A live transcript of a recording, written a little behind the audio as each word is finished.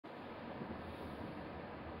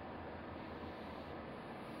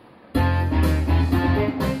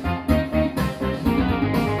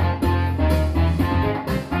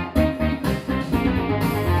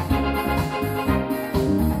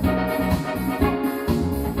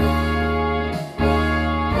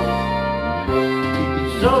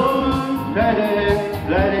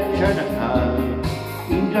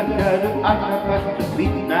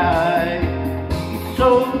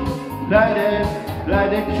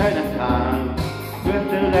Chinatown, where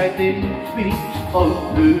the lightning speaks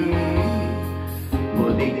open.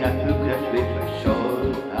 Holding up the glass with my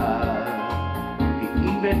shoulder, he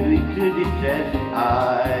even with the chest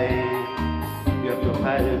eye. You're so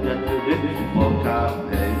high that the lips for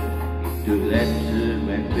campaign, to let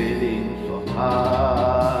my feelings so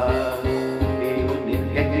hard. Even if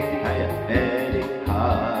getting tired, very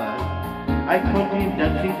hard, I continue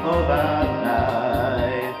dancing over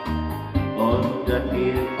night. On the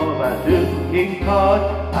hill overlooking court,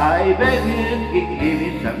 I beg you, give me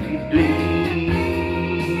something to drink.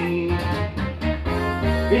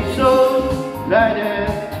 It's so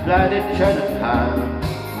blooded Chinatown,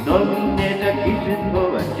 nominated kissing for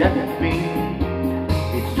a jasmine.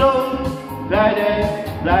 It's so blooded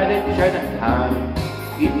Chinatown,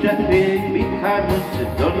 it just becomes a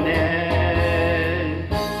dominant.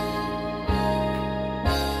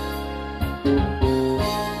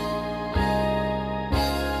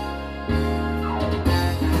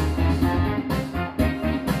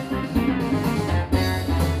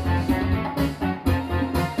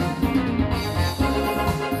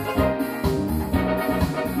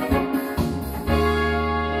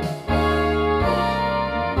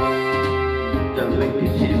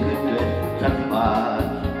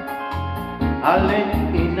 Allen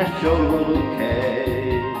in a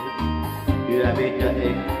showcase, you have made the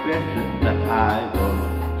expression that I want,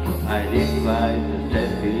 so I define the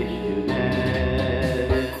selfishness.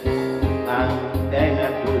 I'm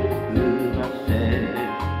angry to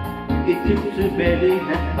myself, it took very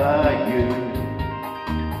hard for you.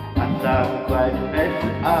 As I'm quite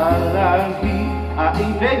special around here, I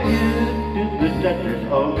beg you to put that dress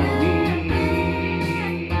on me.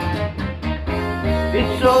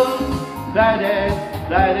 It's so blooded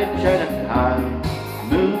Chinatown,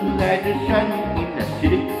 moonlight is shining in a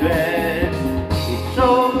silk dress. It's so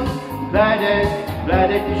blooded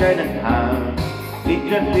Chinatown, it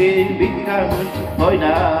just becomes a boy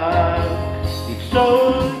now. It's so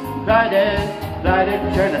blooded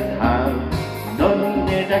Chinatown,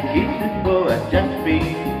 nominated kisses for a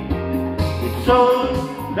jasmine. It's so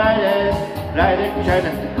blooded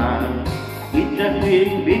Chinatown, it just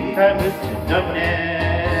becomes a dominant.